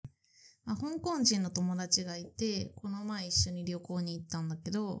まあ、香港人の友達がいて、この前一緒に旅行に行ったんだ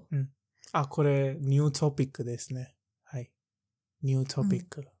けど、これ、ニュートピックですね。はい。ニュートピッ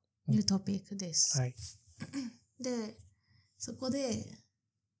ク。ニュートピックです。はい。で、そこで、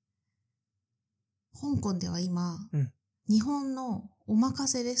香港では今、日本のおまか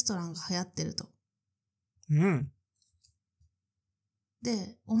せレストランが流行ってると。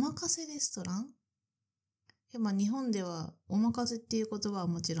で、おまかせレストランまあ日本ではおまかせっていう言葉は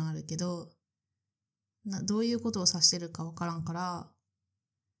もちろんあるけど、どういうことを指してるかわからんから。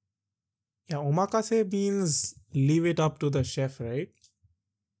いや、おまかせ means leave it up to the chef, right?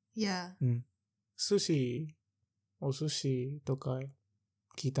 Yeah. お寿司とか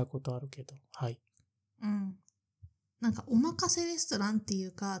聞いたことあるけど、はい。なんかおまかせレストランってい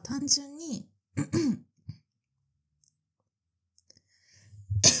うか、単純に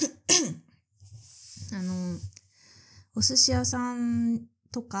お寿司屋さん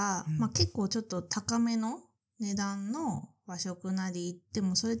とか、まあ結構ちょっと高めの値段の和食なり行って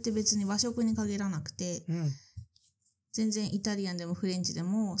も、それって別に和食に限らなくて、全然イタリアンでもフレンチで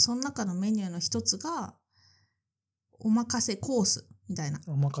も、その中のメニューの一つが、おまかせコースみたいな。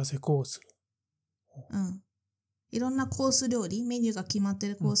おまかせコース。いろんなコース料理、メニューが決まって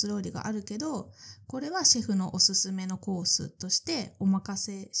るコース料理があるけど、これはシェフのおすすめのコースとして、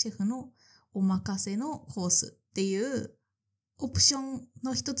シェフのおまかせのコースっていうオプション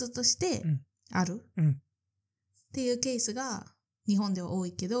の一つとしてあるっていうケースが日本では多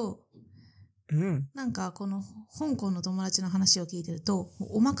いけど、なんかこの香港の友達の話を聞いてると、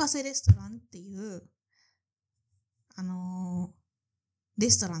おまかせレストランっていうレ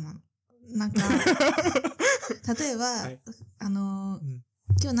ストランなの。なんか例えば、はい、今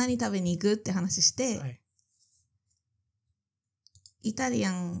日何食べに行くって話して、はい、イタリ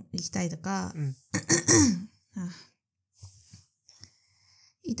アン行きたいとか、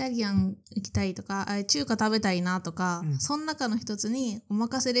イタリアン行きたいとか、中華食べたいなとか、その中の一つにおま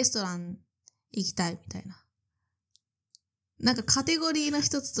かせレストラン行きたいみたいな。なんかカテゴリーの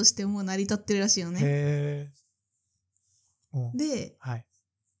一つとしてもう成り立ってるらしいよね。へー。で、はい。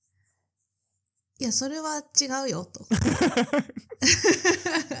いや、それは違うよ、と。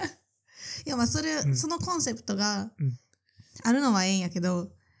いや、まあ、そのコンセプトがあるのはええんやけ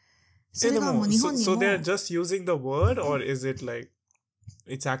ど、それがもう日本にも。So they're just using the word, or is it like,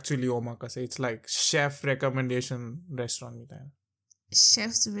 it's actually omakase? It's like chef recommendation restaurant みたいな。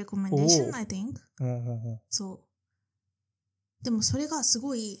Chef's recommendation, I think. そう。でもそれがす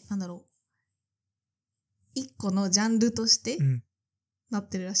ごい、一個のジャンルとしてなっ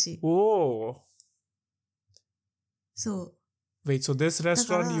てるらしい。そう。Wait, so this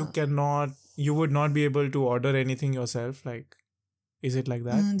restaurant you would not be able to order anything yourself? Like, is it like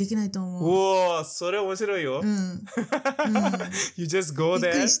that? できないと思う。おー、それ面白いよ。You just go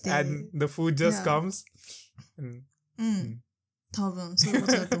there and the food just comes. 多分、そういうこ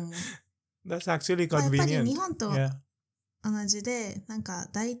とだと思う。That's actually convenient. やっぱり日本と同じで、なんか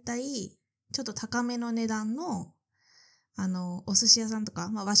大体、ちょっと高めの値段のお寿司屋さんとか、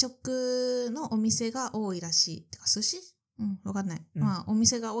まあ和食のお店が多いらしい。てか、寿司？わかんない。まあ、お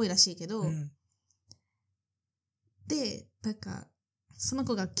店が多いらしいけど、で、なんか、その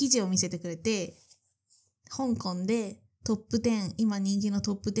子が記事を見せてくれて、香港でトップ10、今人気の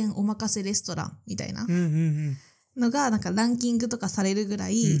トップ10おまかせレストランみたいなのが、なんかランキングとかされるぐら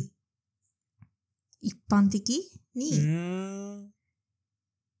い、一般的に、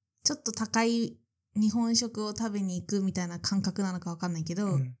ちょっと高い日本食を食べに行くみたいな感覚なのかわかんないけ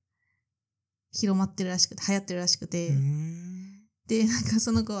ど、広まってるらしくて、流行ってるらしくて、で、なんか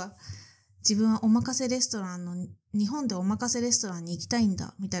その子は、自分はおまかせレストランの、日本でおまかせレストランに行きたいん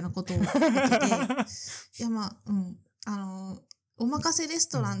だ、みたいなことを言ってて、いやまあ、おまかせレス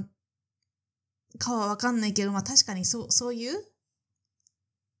トランかはわかんないけど、まあ確かにそういう、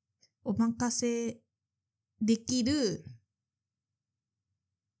おまかせできる、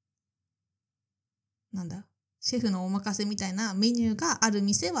なんだシェフのおまかせみたいなメニューがある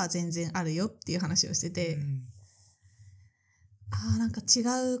店は全然あるよっていう話をしてて、なんか違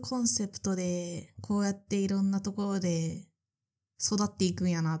うコンセプトでこうやっていろんなところで育っていく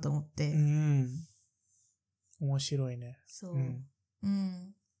んやなと思って。面白いね。そう。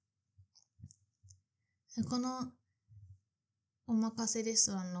このおまかせレス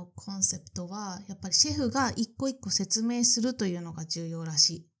トランのコンセプトはやっぱりシェフが一個一個説明するというのが重要らし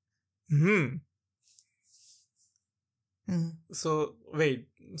い。So wait,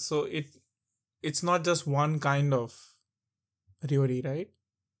 so it's not just one kind of料理 right?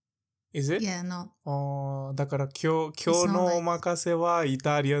 Is it? Yeah, no. だから今日のおまかせはイ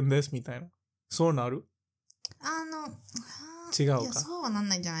タリアンですみたいな。そうなる？違うか。いや、そうはなん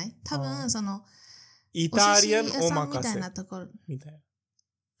ないんじゃない？多分、イタリアンお寿司屋おまかせさんみたいなところみたい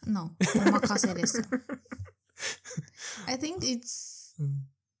の、おまかせレストラン。I think it's な。うん、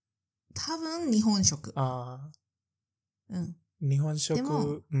多分日本食。ああ。うん。日本食。で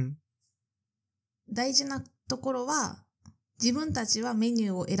も、うん、大事なところは、自分たちはメ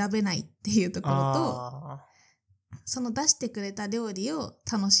ニューを選べないっていうところと、その出してくれた料理を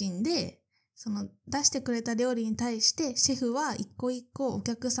楽しんで、その出してくれた料理に対してシェフは一個一個お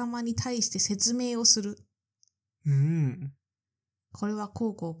客様に対して説明をする。うん。これは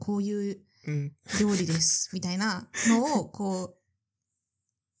こういう料理です、みたいなのをこ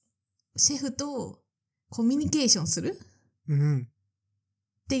う、シェフとコミュニケーションする、うん、っ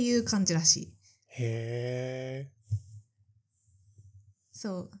ていう感じらしい。へー。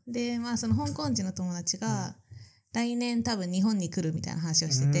そう。で、まあその香港人の友達が、来年多分日本に来るみたいな話を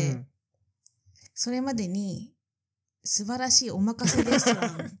してて、それまでに素晴らしいおまかせレストラ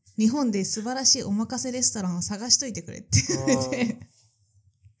ン、日本で素晴らしいおまかせレストランを探しといてくれって言われて、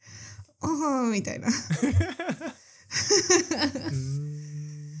みたいな。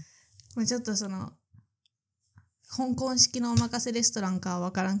まあちょっと香港式のおまかせレストランかは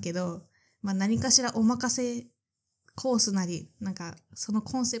わからんけど、まあ何かしらおまかせコースなり、なんかその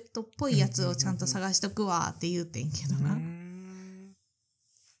コンセプトっぽいやつをちゃんと探しとくわって言うてんけどな。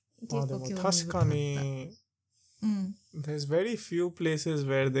まあでも確かに、there's very few places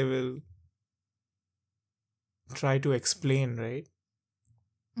where they will try to explain, right?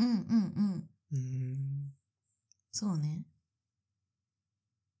 そうね。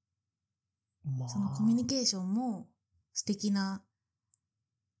まあ、そのコミュニケーションも素敵な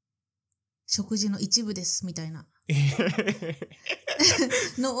食事の一部ですみたいな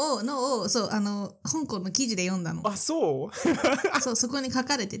のをそう香港の記事で読んだの。あ、そうそう、そこに書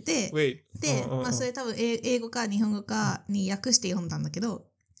かれてて、で、まあそれ多分英語か日本語かに訳して読んだんだけど、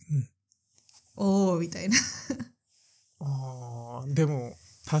おーみたいなでも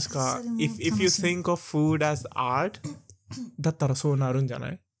確か if you think of food as art だったらそうなるんじゃな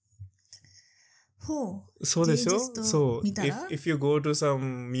い？そうでしょ？そう。If you go to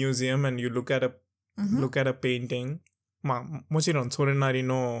some museum and you look at a painting まあもちろんそれなり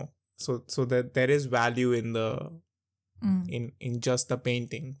のso that there is value in in just the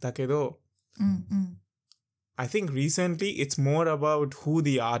painting だけど、I think recently it's more about who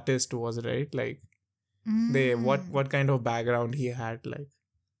the artist was, right? Like what kind of background he had, like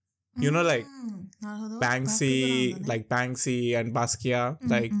you know, like Banksy and Basquiat,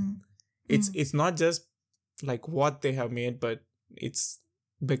 like it's not just like what they have made, but it's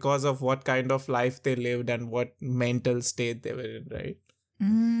because of what kind of life they lived and what mental state they were in, right?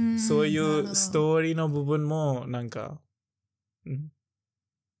 そういうストーリーの部分もなんか、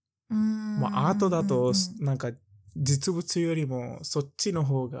まあアートだとなんか実物よりもそっちの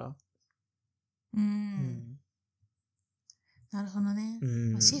方が、なるほどね。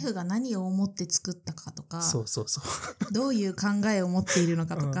まあ、シェフが何を思って作ったかとか、そうどういう考えを持っているの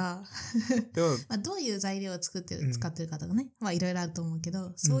かとか、まあどういう材料を使ってるかとかね、まあいろいろあると思うけ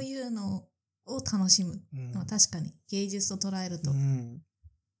ど、そういうのを楽しむのは確かに芸術と捉えると。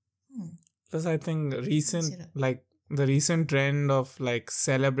Plus I think the recent trend of like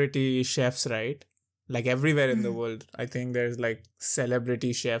celebrity chefs, right? Like everywhere in the world, I think there's like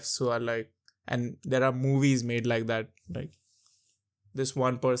celebrity chefs who are like, and there are movies made like that, like this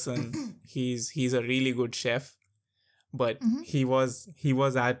one person, he's a really good chef, but he was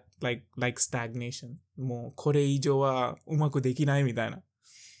at like stagnation. もうこれ以上はうまくできないみたいな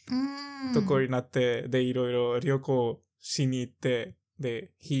ところになって、でいろいろ旅行しに行って、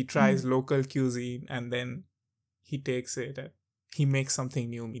で he tries local cuisine and then he takes it and he makes something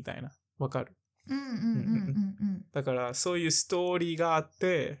new みたいな。わかる？だからそういうストーリーがあっ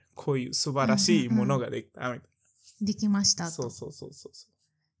て、こういう素晴らしいものができたみたいな。できましたと。そう。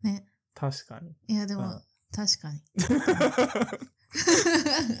ね。確かに。いや、でも、確かに。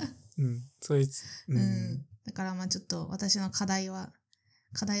そういう、だからまあちょっと私の課題を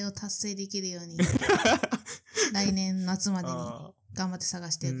達成できるように、来年夏までに頑張って探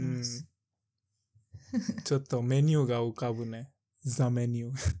しておきます。ちょっとメニューが浮かぶね。ザメニ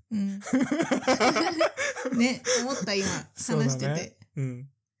ュー。ね、思った今、話してて。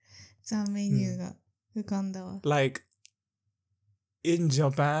ザメニューが浮かんだわ。Like, in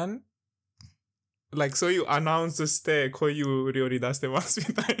Japan, like, そういうアナウンスして、こういう料理出してますみ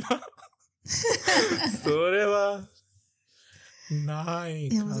たいな。それは、ない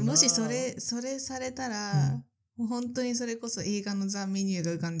かな。いや、もしそれされたら、もう本当にそれこそ映画のザメニュー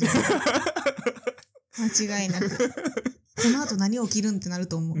が浮かんでる。間違いなく。この後何起きるんってなる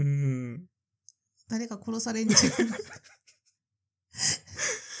と思う。誰か殺されんじゃん。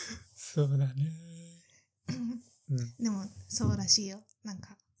そうだね。うん、でも、そうらしいよ。なん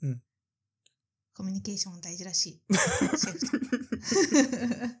か、うん、コミュニケーション大事らしい。シェフと。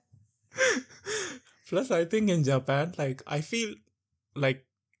Plus, I think in Japan, like, I feel like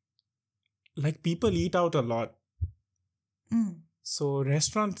people eat out a lot. うん。So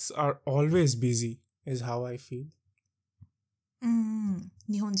restaurants are always busy, is how I feel. うんうん。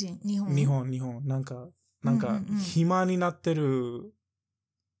日本。日本。なんか、暇になってる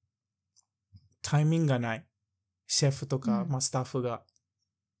タイミングがない。シェフとか、まあ、スタッフが。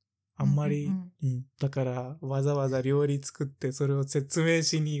あんまり、だから、わざわざ料理作って、それを説明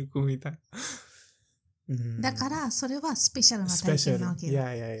しに行くみたいな。だから、それはスペシャルな体験なわけよ。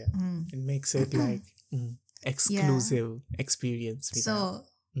Yeah. It makes it like exclusive experience みたいな。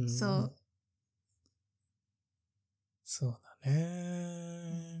そうだ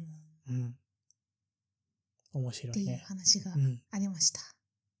ね。面白いね。っていう話がありました。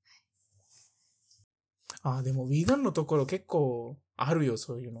でも、ウィーガンのところ結構あるよ、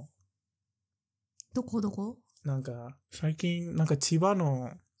そういうの。どこなんか、最近、なんか千葉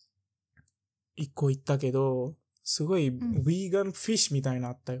の一個行ったけど、すごい、ウィーガンフィッシュみたいなの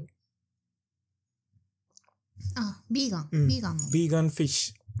あったよ。ビーガンの。ビーガンフィッ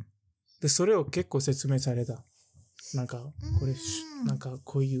シュ。で、それを結構説明された。なんか、これ、なんか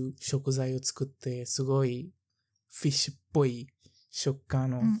こういう食材を作って、すごいフィッシュっぽい食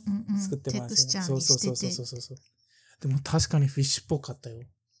感を作ってます、ね。そう。でも確かにフィッシュっぽかったよ。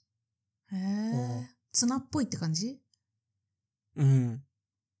へえ。ツナっぽいって感じ？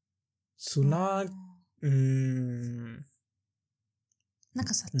ツナ、なん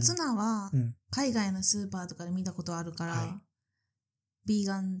かさ、ツナは海外のスーパーとかで見たことあるから、ビー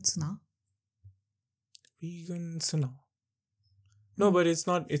ガンツナ？Veganツナ No, but it's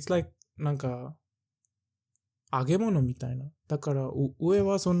not, it's like, なんか、揚げ物みたいな。だから、上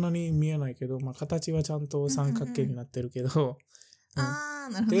はそんなに見えないけど、まあ、形はちゃんと三角形になってるけど、な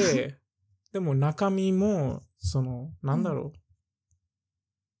るほど。でも中身も、なんだろう、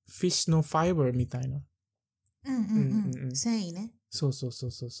フィッシュのファイバーみたいな。繊維ね。そう。へ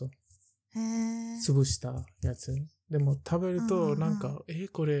え。潰したやつ。でも食べると、なんか、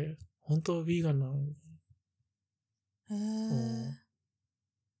これ、本当ビーガンなの？へえ。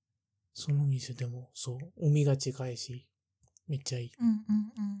その店でも、そう、海が近いし、めっちゃいい。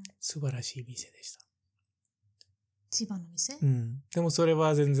素晴らしい店でした。千葉の店？でもそれ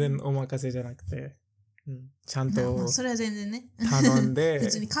は全然お任せじゃなくて、ちゃんと、まあ、それは全然ね。頼んで。普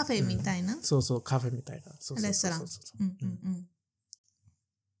通にカフェみたいな。そう、カフェみたいな。レストラン。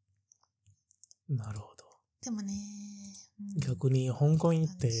なるほど。でもね、逆に香港行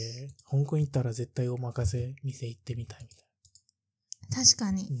ったら絶対お任せ店行ってみたいみたい。確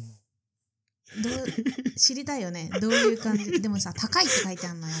かに。知りたいよね。どういう感じ。でもさ、高いって書いて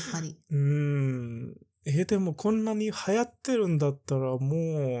あるの、やっぱり。でもこんなに流行ってるんだったら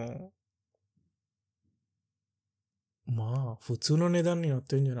もう、まあ、普通の値段になっ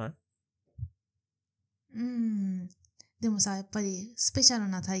てるんじゃない？でもさ、やっぱりスペシャル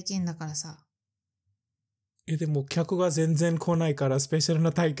な体験だからさ。でも客が全然来ないからスペシャル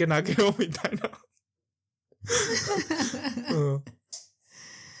な体験あげようみたいな。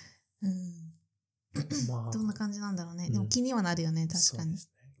まあ、どんな感じなんだろうね。でも気にはなるよね、確かに。そうです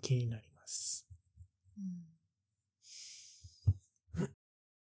ね。気になります。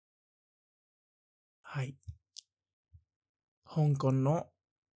はい。香港の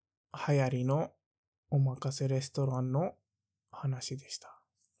流行りのお任せレストランの話でした。は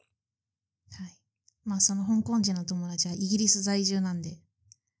い。まあその香港人の友達はイギリス在住なんで。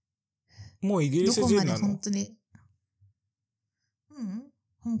もうイギリス人なの？どこまで本当に。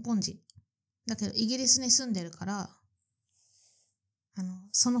香港人。だけどイギリスに住んでるから、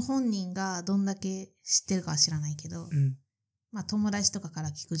その本人がどんだけ知ってるかは知らないけど、まあ友達とかから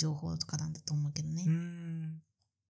聞く情報とかなんだと思うけどね。